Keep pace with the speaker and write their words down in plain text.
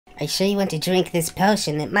Are you sure you want to drink this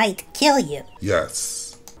potion? It might kill you.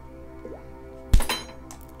 Yes.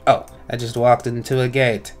 Oh, I just walked into a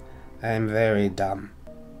gate. I am very dumb.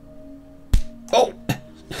 Oh!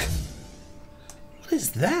 What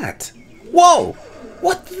is that? Whoa!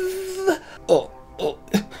 What the? Oh,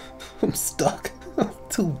 I'm stuck. I'm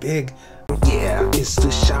too big. Yeah, it's the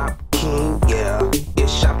Shopking. Yeah,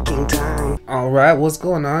 it's Shopking time. Alright, what's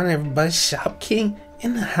going on, everybody? Shopking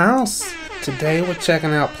in the house. Today we're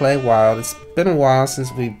checking out Play Wild. It's been a while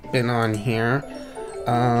since we've been on here.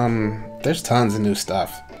 There's tons of new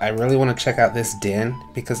stuff. I really want to check out this den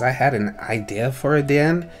because I had an idea for a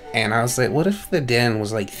den, and I was like, what if the den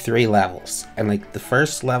was like 3 levels, and like the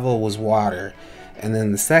first level was water, and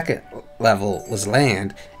then the second level was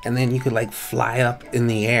land, and then you could like fly up in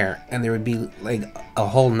the air, and there would be like a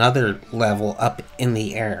whole nother level up in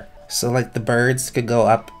the air. So like the birds could go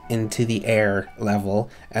up into the air level,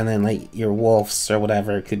 and then like your wolves or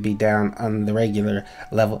whatever could be down on the regular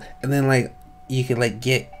level, and then like you could like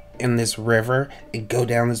get in this river and go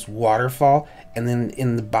down this waterfall, and then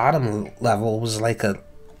in the bottom level was like a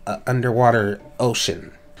underwater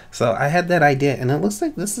ocean. So I had that idea, and it looks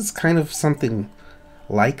like this is kind of something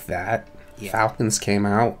like that. Yeah. Falcons came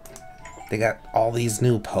out. They got all these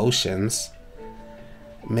new potions.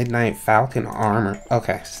 Midnight Falcon armor.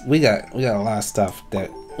 Okay, so we got a lot of stuff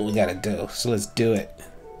that we gotta do, so let's do it.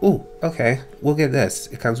 Ooh, okay, we'll get this.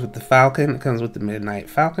 It comes with the Falcon, it comes with the Midnight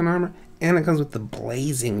Falcon armor, and it comes with the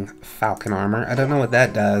Blazing Falcon armor. I don't know what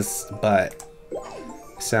that does, but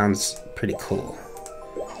it sounds pretty cool.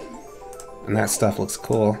 And that stuff looks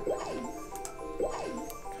cool.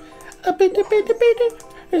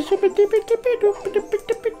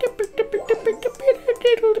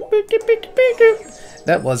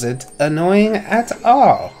 That wasn't annoying at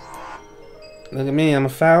all. Look at me, I'm a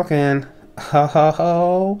falcon. Ho ho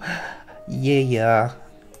ho. Yeah.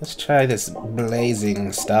 Let's try this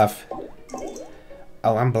blazing stuff.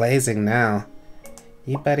 Oh, I'm blazing now.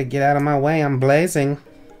 You better get out of my way, I'm blazing.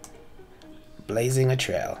 Blazing a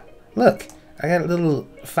trail. Look, I got little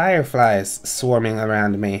fireflies swarming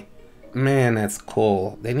around me. Man, that's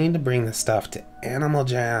cool. They need to bring the stuff to Animal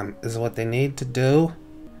Jam, is what they need to do.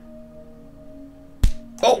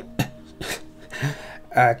 Oh!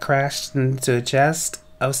 I crashed into a chest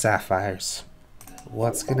of sapphires.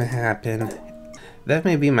 What's gonna happen? That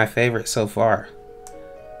may be my favorite so far.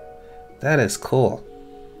 That is cool.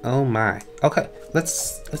 Oh my. Okay,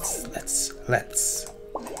 let's.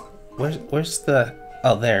 Where's the?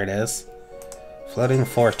 Oh, there it is. Floating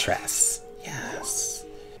fortress. Yes.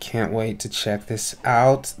 Can't wait to check this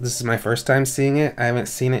out. This is my first time seeing it. I haven't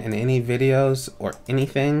seen it in any videos or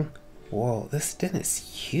anything. Whoa, this den is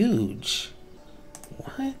huge.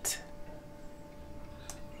 What?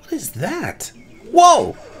 What is that?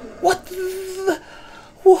 Whoa! What the?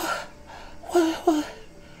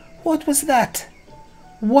 What was that?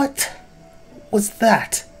 What was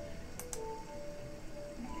that?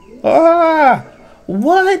 Ah!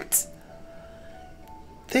 What?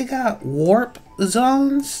 They got warp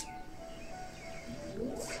zones?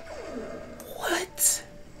 What?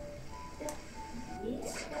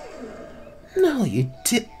 No, you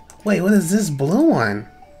did. Wait, what is this blue one?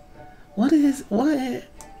 What?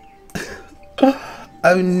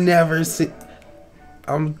 I've never seen.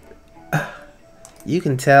 You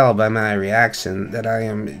can tell by my reaction that I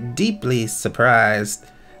am deeply surprised.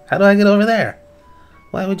 How do I get over there?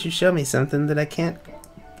 Why would you show me something that I can't?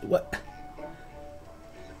 What?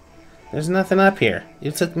 There's nothing up here.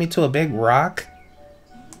 You took me to a big rock?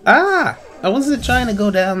 Ah! I wasn't trying to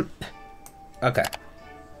go down. Okay.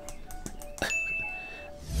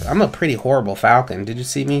 I'm a pretty horrible falcon. Did you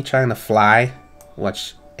see me trying to fly?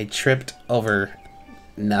 Watch, I tripped over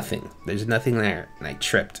nothing. There's nothing there, and I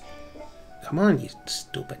tripped. Come on, you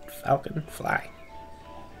stupid falcon, fly.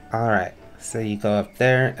 Alright, so you go up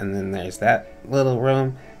there, and then there's that little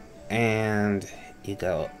room, and you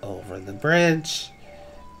go over the bridge,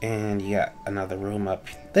 and you got another room up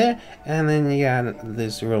there, and then you got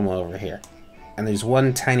this room over here. And there's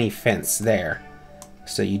one tiny fence there,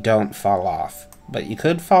 so you don't fall off. But you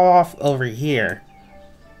could fall off over here,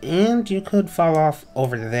 and you could fall off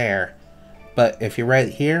over there. But if you're right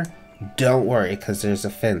here, don't worry, because there's a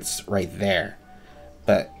fence right there.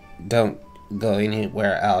 But don't go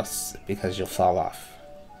anywhere else, because you'll fall off.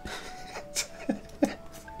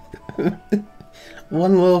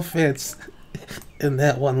 One little fence in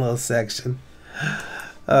that one little section.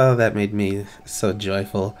 Oh, that made me so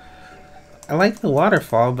joyful. I like the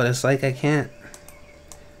waterfall, but it's like I can't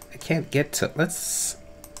get to. Let's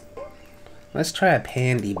try a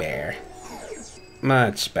pandy bear.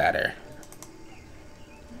 Much better.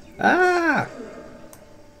 Ah!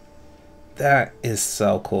 That is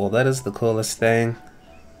so cool. That is the coolest thing.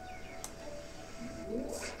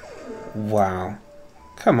 Wow.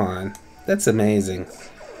 Come on. That's amazing.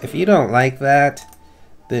 If you don't like that,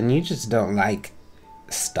 then you just don't like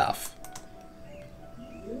stuff.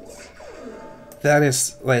 That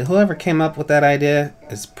is, like, whoever came up with that idea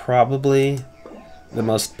is probably the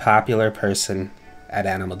most popular person at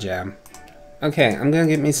Animal Jam. Okay, I'm gonna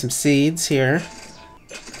get me some seeds here.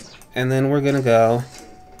 And then we're gonna go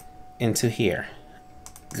into here.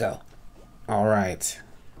 Go. Alright.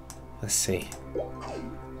 Let's see.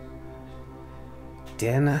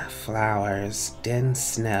 Den flowers, den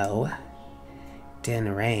snow, den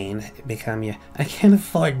rain become your... I can't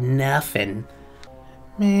afford nothing.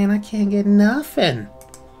 Man, I can't get nothing.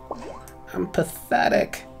 I'm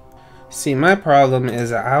pathetic. See, my problem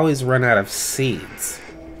is I always run out of seeds.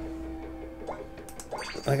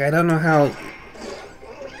 Like, I don't know how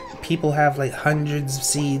people have like hundreds of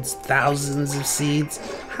seeds, thousands of seeds.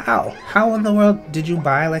 How? How in the world did you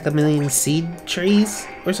buy like 1 million seed trees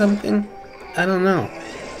or something? I don't know.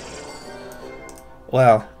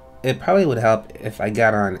 Well, it probably would help if I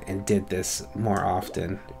got on and did this more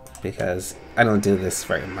often, because I don't do this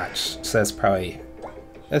very much. So that's probably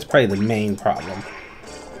the main problem.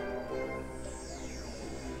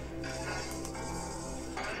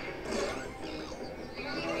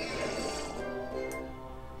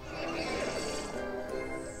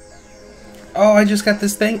 Oh, I just got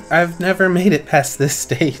this thing. I've never made it past this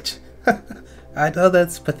stage. I know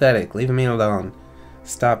that's pathetic. Leave me alone.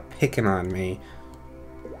 Stop picking on me.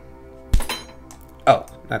 Oh,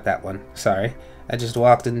 not that one. Sorry. I just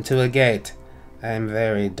walked into a gate. I am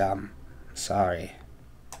very dumb. Sorry.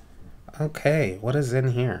 Okay, what is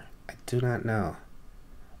in here? I do not know.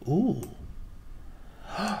 Ooh.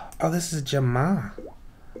 Oh, this is Jama.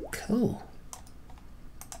 Cool.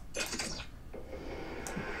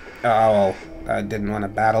 Oh, I didn't want to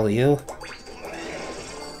battle you.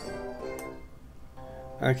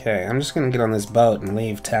 Okay, I'm just gonna get on this boat and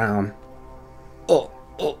leave town. Oh,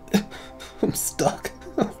 I'm stuck.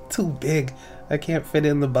 I'm too big. I can't fit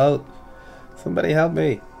in the boat. Somebody help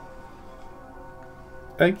me.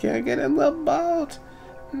 I can't get in the boat.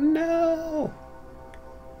 No.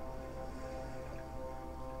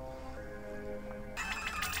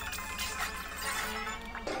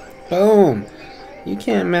 Boom. You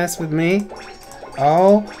can't mess with me.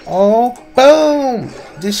 Oh, boom!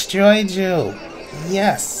 Destroyed you.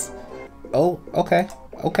 Yes. Oh, okay.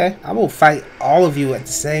 Okay. I will fight all of you at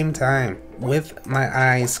the same time with my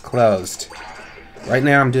eyes closed. Right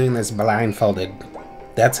now I'm doing this blindfolded.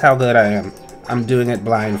 That's how good I am. I'm doing it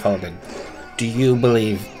blindfolded. Do you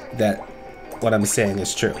believe that what I'm saying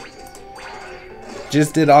is true?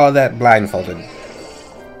 Just did all of that blindfolded.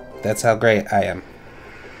 That's how great I am.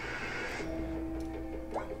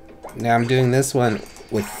 Now I'm doing this one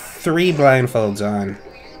with 3 blindfolds on,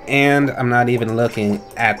 and I'm not even looking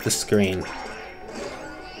at the screen.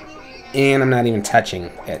 And I'm not even touching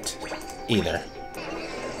it either.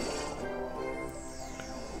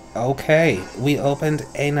 Okay, we opened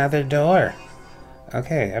another door.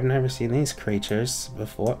 Okay, I've never seen these creatures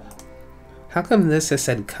before. How come this has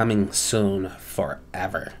said coming soon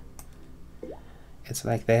forever? It's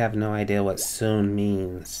like they have no idea what soon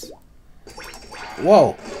means.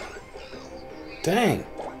 Whoa! Dang.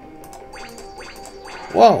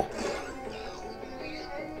 Whoa.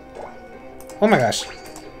 Oh my gosh.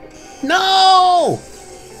 No!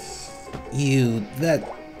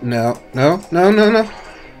 No.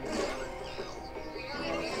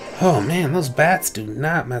 Oh man, those bats do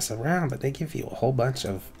not mess around, but they give you a whole bunch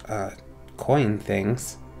of coin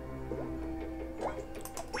things.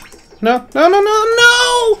 No!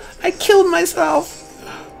 I killed myself!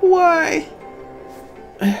 Why?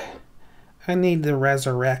 I need the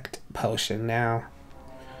resurrect potion now.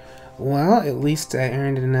 Well, at least I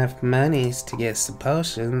earned enough monies to get some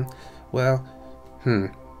potion. Well,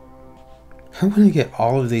 I'm gonna get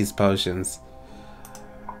all of these potions,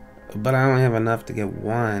 but I only have enough to get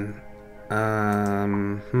one. I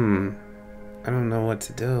don't know what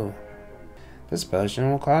to do. This potion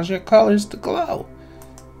will cause your colors to glow.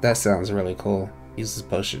 That sounds really cool. Use this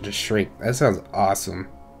potion to shrink. That sounds awesome.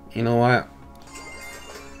 You know what?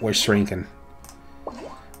 We're shrinking.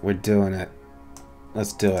 We're doing it.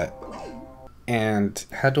 Let's do it. And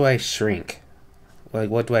how do I shrink? Like,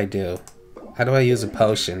 what do I do? How do I use a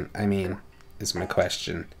potion? I mean, is my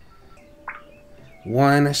question.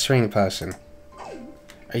 1 shrink potion.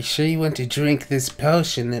 Are you sure you want to drink this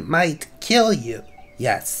potion? It might kill you.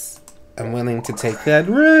 Yes. I'm willing to take that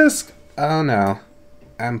risk. Oh no.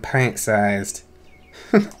 I'm pint-sized.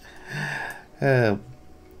 Oh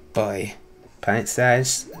boy. Pint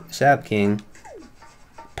size Shop King.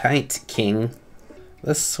 Pint King.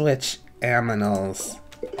 Let's switch aminals.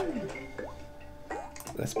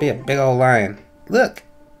 Let's be a big old lion. Look!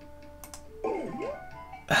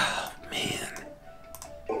 Oh, man.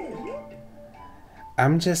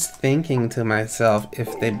 I'm just thinking to myself,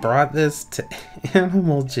 if they brought this to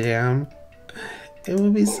Animal Jam, it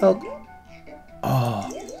would be so...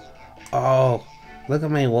 Oh, look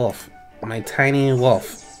at my wolf. My tiny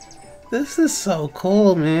wolf. This is so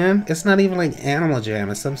cool, man. It's not even like Animal Jam.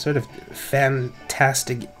 It's some sort of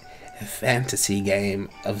fantastic fantasy game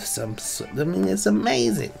of some sort. I mean, it's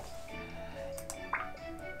amazing.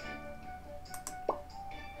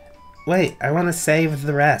 Wait, I want to save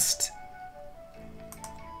the rest.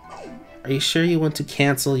 Are you sure you want to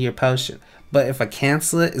cancel your potion? But if I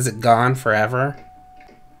cancel it, is it gone forever?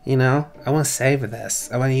 You know, I want to save this.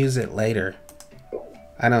 I want to use it later.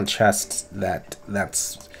 I don't trust that.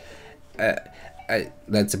 That's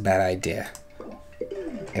a bad idea.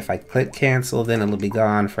 If I click cancel, then it'll be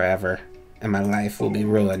gone forever, and my life will be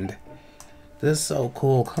ruined. This is so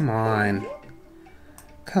cool. Come on.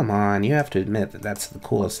 Come on, you have to admit that that's the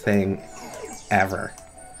coolest thing ever.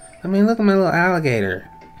 I mean, look at my little alligator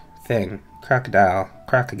thing.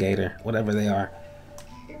 Crocagator, whatever they are.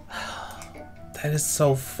 That is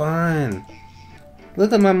so fun.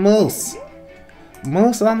 Look at my moose.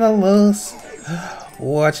 Moose on the loose.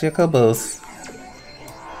 Watch your caboose.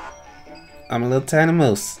 I'm a little tiny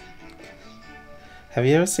moose. Have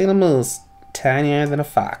you ever seen a moose tinier than a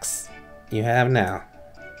fox? You have now.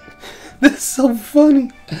 This is so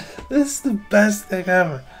funny. This is the best thing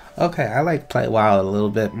ever. Okay, I like Play Wild a little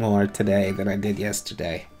bit more today than I did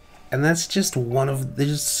yesterday. And that's just one of...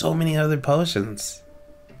 There's so many other potions.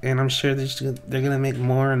 And I'm sure they're gonna make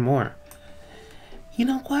more and more. You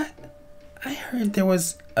know what? I heard there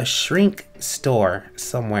was a shrink store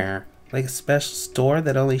somewhere. Like a special store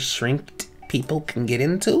that only shrinked people can get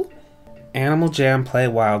into? Animal Jam Play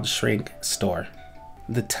Wild Shrink Store.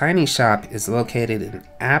 The tiny shop is located in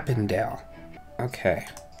Appendale. Okay,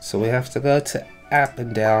 so we have to go to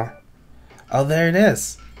Appendale. Oh, there it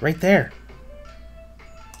is. Right there.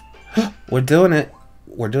 We're doing it.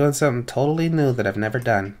 We're doing something totally new that I've never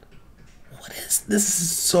done. What is this? This is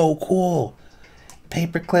so cool.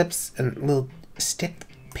 Paper clips and little stick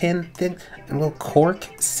pin thing and little cork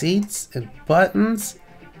seats and buttons.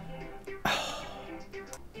 Oh.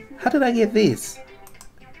 How did I get these?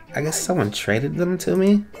 I guess someone traded them to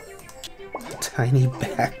me. Tiny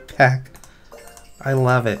backpack. I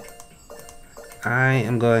love it. I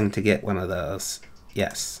am going to get one of those.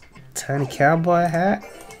 Yes. Tiny cowboy hat?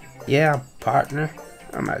 Yeah, partner.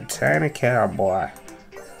 I'm a tiny cowboy.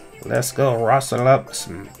 Let's go rustle up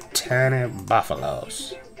some tiny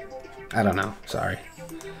buffaloes. I don't know. Sorry.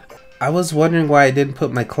 I was wondering why I didn't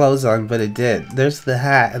put my clothes on, but it did. There's the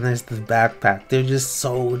hat and there's the backpack. They're just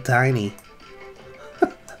so tiny.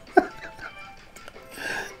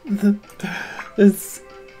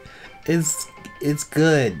 It's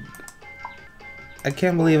good. I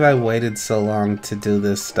can't believe I waited so long to do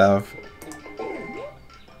this stuff.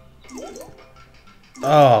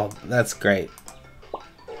 Oh, that's great.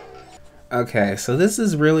 Okay, so this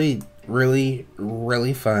is really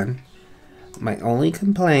fun. My only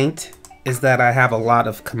complaint is that I have a lot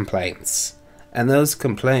of complaints. And those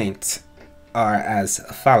complaints are as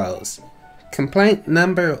follows. Complaint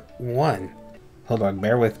number 1. Hold on,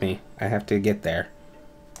 bear with me. I have to get there.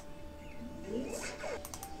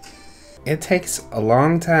 It takes a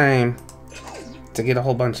long time to get a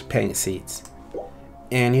whole bunch of paint seeds.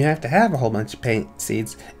 And you have to have a whole bunch of paint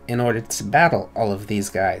seeds in order to battle all of these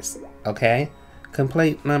guys, okay?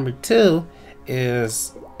 Complaint number 2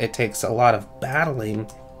 is it takes a lot of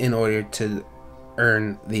battling in order to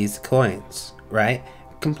earn these coins, right?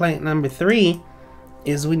 Complaint number 3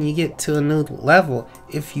 is when you get to a new level,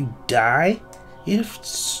 if you die, you have to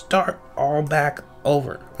start all back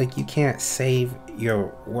over. Like, you can't save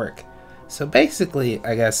your work. So basically,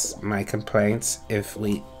 I guess my complaints, if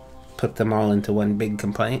we put them all into one big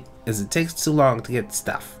complaint, is it takes too long to get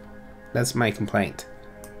stuff. That's my complaint.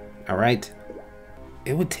 Alright?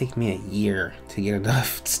 It would take me a year to get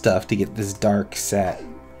enough stuff to get this dark set.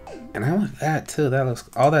 And I want that too. That looks,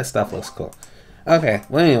 all that stuff looks cool. Okay,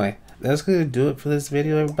 well anyway, that's gonna do it for this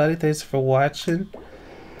video, everybody. Thanks for watching.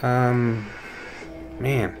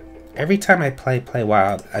 Man, every time I play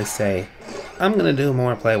Wild, I say, I'm gonna do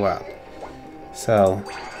more Play Wild. So,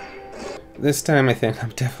 this time I think I'm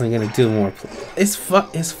definitely gonna do more. It's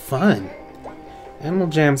fun. Animal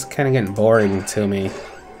Jam's kind of getting boring to me.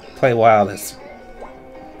 Play Wild is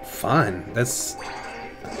fun.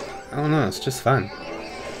 I don't know, it's just fun.